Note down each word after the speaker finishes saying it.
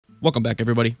Welcome back,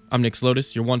 everybody. I'm Nick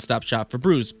Slotus, your one-stop shop for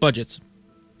brews, budgets,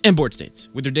 and board states,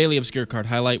 with your daily obscure card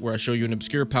highlight, where I show you an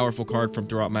obscure, powerful card from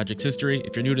throughout Magic's history.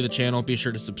 If you're new to the channel, be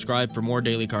sure to subscribe for more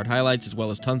daily card highlights, as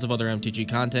well as tons of other MTG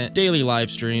content, daily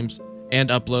live streams, and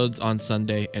uploads on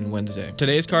Sunday and Wednesday.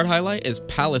 Today's card highlight is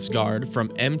Palace Guard from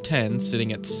M10,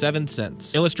 sitting at 7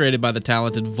 cents. Illustrated by the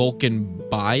talented Vulcan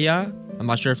Baya. I'm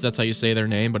not sure if that's how you say their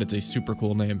name, but it's a super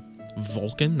cool name.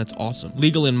 Vulcan? That's awesome.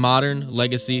 Legal in Modern,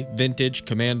 Legacy, Vintage,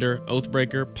 Commander,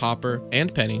 Oathbreaker, Pauper,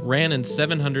 and Penny. Ran in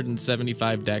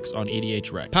 775 decks on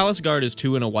EDH Rec. Palace Guard is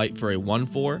 2 and a white for a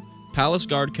 1/4. Palace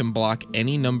Guard can block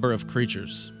any number of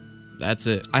creatures. That's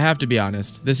it. I have to be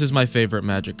honest, this is my favorite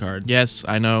Magic card. Yes,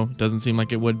 I know, doesn't seem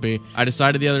like it would be. I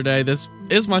decided the other day, this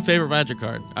is my favorite Magic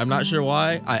card. I'm not sure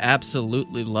why. I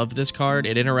absolutely love this card.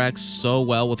 It interacts so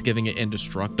well with giving it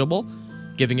indestructible,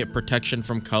 giving it protection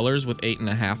from colors with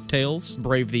 8.5 tails.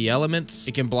 Brave the Elements.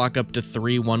 It can block up to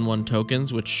 3 1/1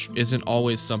 tokens, which isn't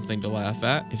always something to laugh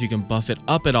at. If you can buff it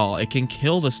up at all, it can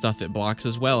kill the stuff it blocks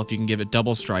as well. If you can give it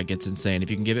Double Strike, it's insane. If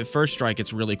you can give it First Strike,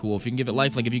 it's really cool. If you can give it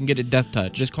Lifelink, if you can get it Death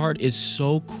Touch. This card is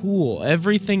so cool.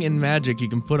 Everything in Magic you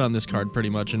can put on this card pretty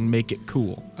much and make it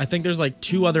cool. I think there's like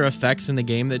 2 other effects in the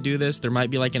game that do this. There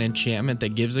might be like an enchantment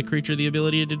that gives a creature the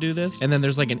ability to do this. And then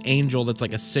there's like an angel that's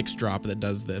like a 6-drop that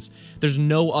does this. There's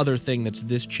no other thing that's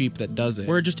this cheap that does it,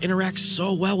 where it just interacts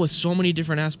so well with so many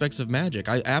different aspects of Magic.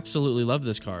 I absolutely love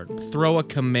this card. Throw a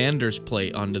Commander's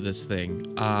Plate onto this thing.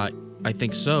 I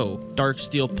think so. Dark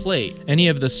Steel Plate. Any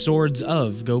of the Swords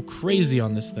of go crazy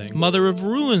on this thing. Mother of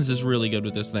Ruins is really good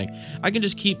with this thing. I can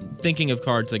just keep thinking of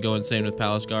cards that go insane with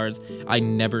Palace Guards. I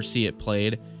never see it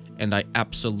played, and I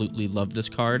absolutely love this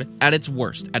card. At its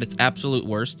worst, at its absolute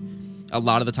worst, a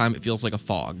lot of the time it feels like a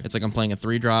fog. It's like I'm playing a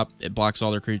 3-drop, it blocks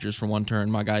all their creatures for 1 turn,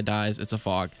 my guy dies, it's a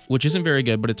fog, which isn't very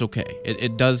good, but it's okay.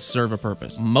 It does serve a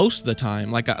purpose. Most of the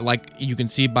time, like you can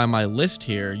see by my list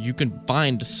here, you can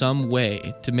find some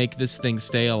way to make this thing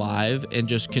stay alive and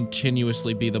just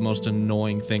continuously be the most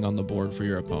annoying thing on the board for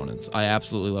your opponents. I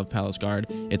absolutely love Palace Guard.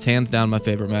 It's hands down my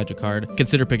favorite Magic card.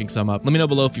 Consider picking some up. Let me know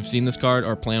below if you've seen this card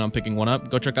or plan on picking one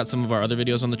up. Go check out some of our other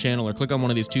videos on the channel, or click on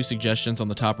one of these 2 suggestions on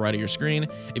the top right of your screen.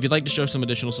 If you'd like to show some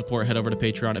additional support, head over to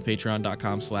Patreon at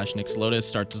patreon.com/NickSlotus.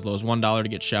 Starts as low as $1 to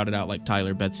get shouted out like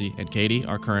Tyler, Betsy, and Katie,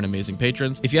 our current amazing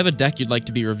patrons. If you have a deck you'd like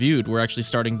to be reviewed, we're actually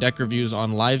starting deck reviews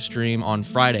on live stream on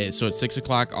Fridays. So at 6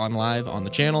 o'clock on live on the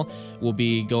channel, we'll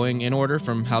be going in order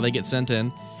from how they get sent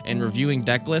in and reviewing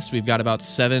deck lists. We've got about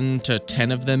 7 to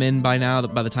 10 of them in by now,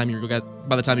 by the time you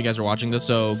guys are watching this.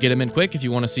 So get them in quick if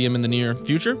you want to see them in the near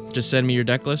future. Just send me your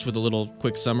deck list with a little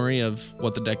quick summary of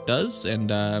what the deck does, and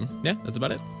yeah, that's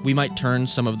about it. We might turn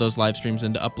some of those live streams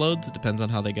into uploads. It depends on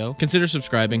how they go. Consider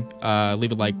subscribing.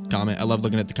 Leave a like, comment. I love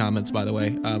looking at the comments, by the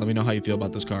way. Let me know how you feel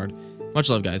about this card. Much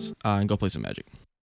love, guys, and go play some Magic.